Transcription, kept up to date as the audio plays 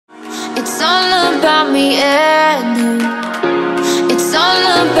all about me and you. It's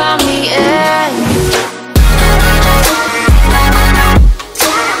all about me and you.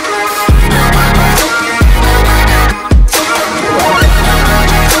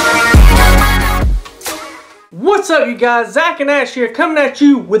 What's up, you guys? Zach and Ash here, coming at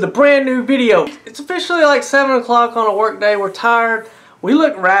you with a brand new video. It's officially like 7 o'clock on a work day. We're tired. We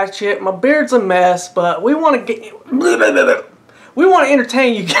look ratchet. My beard's a mess, but we want to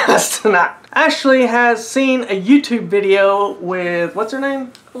entertain you guys tonight. Ashley has seen a YouTube video with, what's her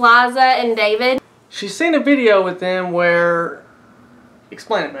name? Liza and David. She's seen a video with them where,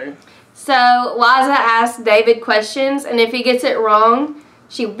 explain it, baby. So Liza asks David questions, and if he gets it wrong,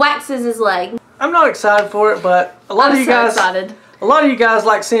 she waxes his leg. I'm not excited for it, but a lot of you guys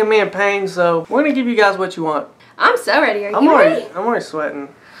like seeing me in pain, so we're gonna give you guys what you want. I'm so ready. Are you ready? I'm already sweating.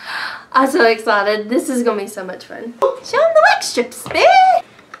 I'm so excited. This is gonna be so much fun. Show them the wax strips, baby.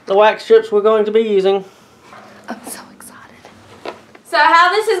 The wax strips we're going to be using. I'm so excited. So how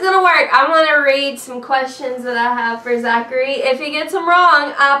this is gonna work? I'm gonna read some questions that I have for Zachary. If he gets them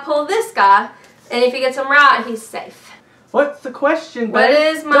wrong, I pull this guy, and if he gets them right, he's safe. What's the question, babe? What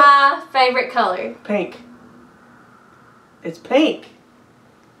is my favorite color? Pink. It's pink.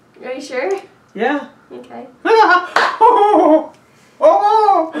 Are you sure? Yeah. Okay. Oh!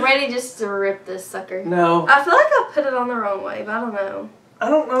 I'm ready just to rip this sucker. No. I feel like I put it on the wrong way, but I don't know. I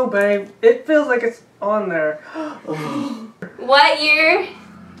don't know, babe. It feels like it's on there. What year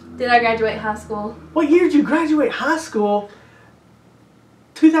did I graduate high school? What year did you graduate high school?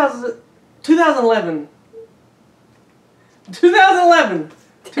 2011. 2011.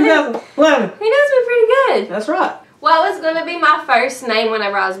 2011. He knows me pretty good. That's right. What was going to be my first name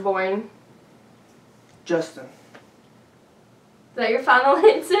whenever I was born? Justin. Is that your final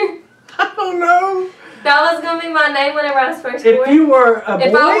answer? I don't know. That was going to be my name whenever I was first born? If you were a boy?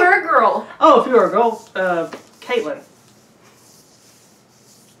 If I were a girl. Oh, if you were a girl, Caitlin.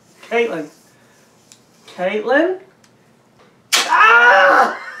 Caitlin. Caitlin?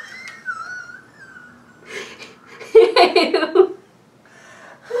 Ah!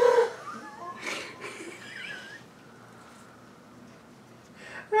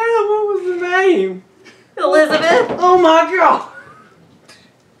 What was the name? Elizabeth. Oh my god!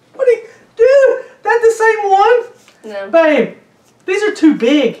 What are you, dude? That the same one? No. Babe, these are too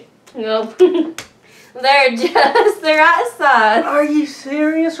big. Nope. They're outside. Are you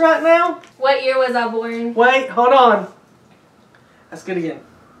serious right now? What year was I born? Wait, hold on. That's good again.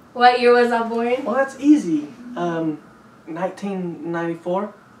 What year was I born? Well, that's easy.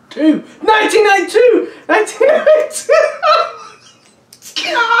 1994. 1992! 1992!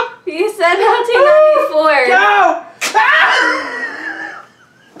 You said 1994. Go! Ah!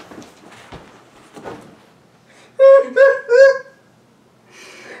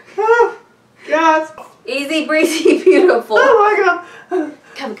 Oh, God. Easy, breezy, beautiful. Oh my God.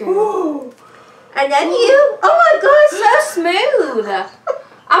 Come, girl. And then you. Oh my God, so smooth.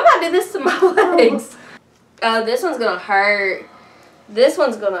 I'm gonna do this to my legs. Oh, this one's gonna hurt. This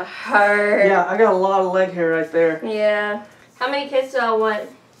one's gonna hurt. Yeah, I got a lot of leg hair right there. Yeah. How many kids do I want?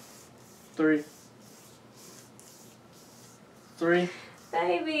 3. 3.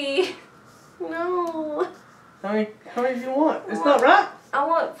 Baby. No. How many do you want? It's not right. I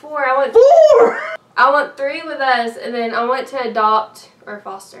want 4. I want 4! I want 3 with us, and then I want to adopt or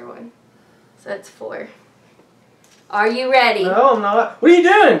foster one. So that's 4. Are you ready? No, I'm not. What are you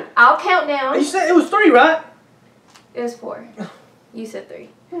doing? I'll count down. You said it was 3, right? It was 4. You said 3.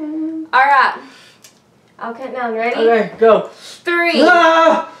 Alright. I'll count down. Ready? Okay, go. 3.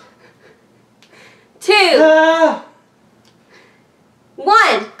 2.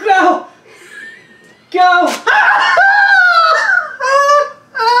 1. Go. Go.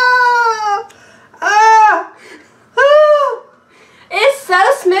 It's so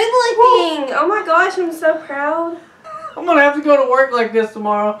smooth looking. Oh my gosh, I'm so proud. I'm going to have to go to work like this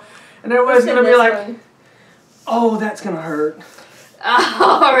tomorrow. And everybody's going to be like, one? oh, that's going to hurt.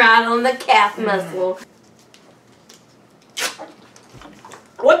 Alright, on the calf muscle.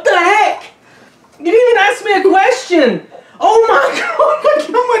 What the heck? You didn't even ask me a question. Oh my God, look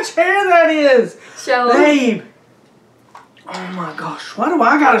how much hair that is. Show them. Babe. Oh my gosh, why do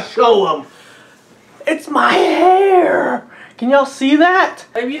I gotta show them? It's my hair. Can y'all see that?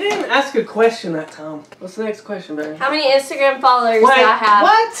 Babe, you didn't ask a question that time. What's the next question, babe? How many Instagram followers do I have?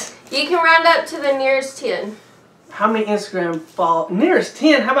 What? You can round up to the nearest 10. How many Instagram followers? Nearest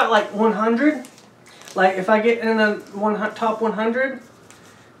 10? How about like 100? Like if I get in the top 100?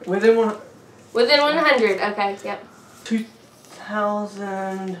 Within 100? Within 100, okay, yep.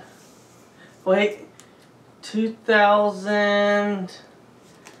 2000, wait, 2000,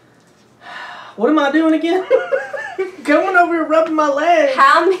 What am I doing again? Going over here rubbing my leg.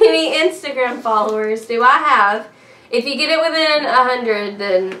 How many Instagram followers do I have? If you get it within 100,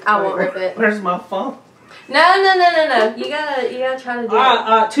 then I won't rip it. Where's my phone? No. You gotta try to do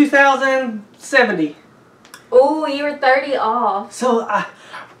it. 2070. Oh, you were 30 off. So I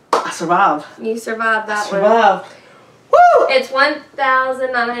survived. You survived that one. Survived. Woo! It's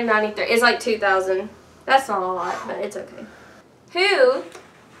 1,993. It's like 2,000. That's not a lot, but it's okay. Who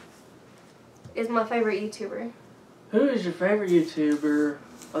is my favorite YouTuber? Who is your favorite YouTuber?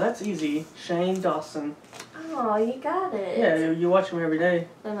 Well, that's easy. Shane Dawson. Oh, you got it. Yeah, you watch him every day.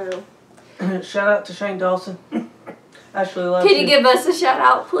 I know. Shout out to Shane Dawson. Actually, love Can you give us a shout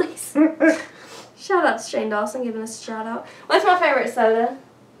out, please? Shout out to Shane Dawson giving us a shout out. What's my favorite soda?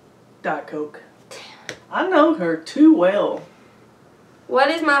 Diet Coke. I know her too well.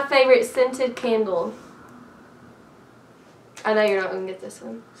 What is my favorite scented candle? I know you're not going to get this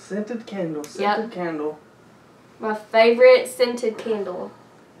one. Scented candle. Scented candle. My favorite scented candle.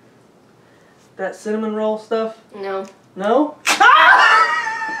 That cinnamon roll stuff? No. No?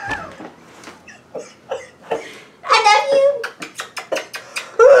 I love you.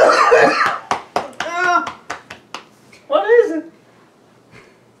 What is it?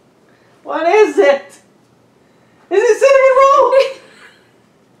 What is it? Is it cinnamon roll?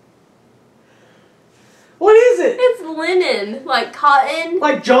 What is it? It's linen, like cotton.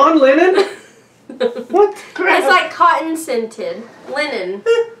 Like John Lennon? What crap? It's like cotton scented. Linen.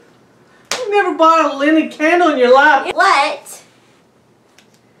 You never bought a linen candle in your life. What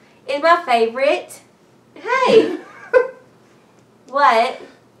is my favorite? Hey. What?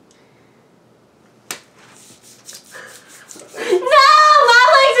 No, my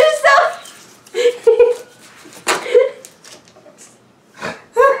legs are so.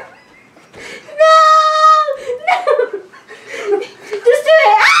 No. Just do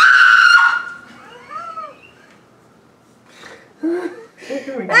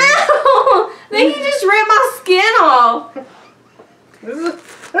it. Ow! I think you just ripped my skin off.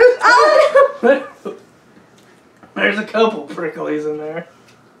 Oh. There's a couple pricklies in there.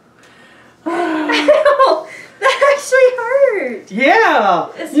 Ow, that actually hurt. Yeah!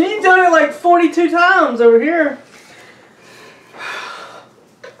 You've done it like 42 times over here.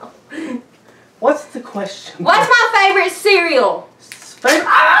 What's the question? What's my favorite cereal?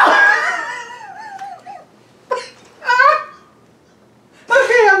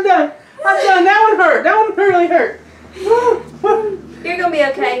 Okay, I'm done. I'm done. That one hurt. That one really hurt. You're gonna be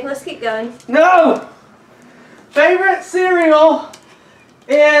okay. Let's keep going. No! Favorite cereal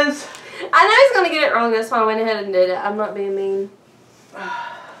is... I know he's gonna get it wrong. That's why I went ahead and did it. I'm not being mean.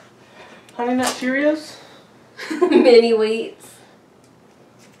 Honey Nut Cheerios? Mini wheats.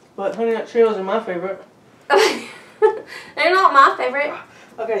 But Honey Nut Cheerios are my favorite. They're not my favorite.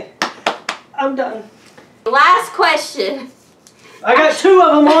 Okay, I'm done. Last question. I got two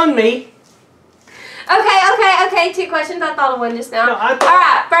of them on me. Okay. 2 questions. I thought of one just now. No, I thought...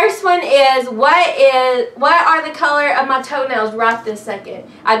 Alright, first one is what are the color of my toenails right this second?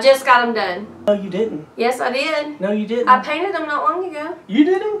 I just got them done. No, you didn't. Yes, I did. No, you didn't. I painted them not long ago. You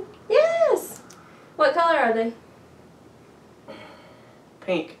did them? Yes. What color are they?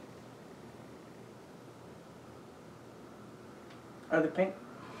 Pink. Are they pink?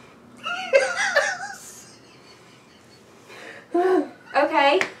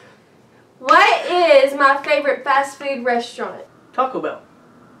 Okay. What is my favorite fast food restaurant? Taco Bell.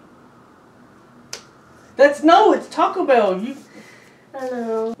 It's Taco Bell. You. I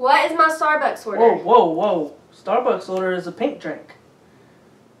know. What is my Starbucks order? Whoa. Starbucks order is a pink drink.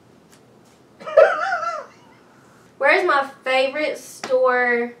 Where's my favorite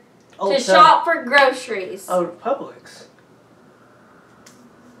store Old to Town. shop for groceries? Oh, Publix.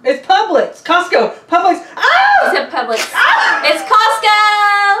 It's Publix. Costco. Publix. Ah! It's a Publix. Ah! It's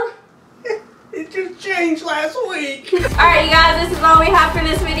Costco! It just changed last week. Alright, you guys, this is all we have for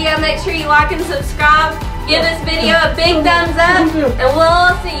this video. Make sure you like and subscribe. Give this video a big thumbs up. And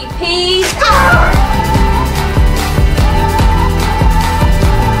we'll see you. Peace out.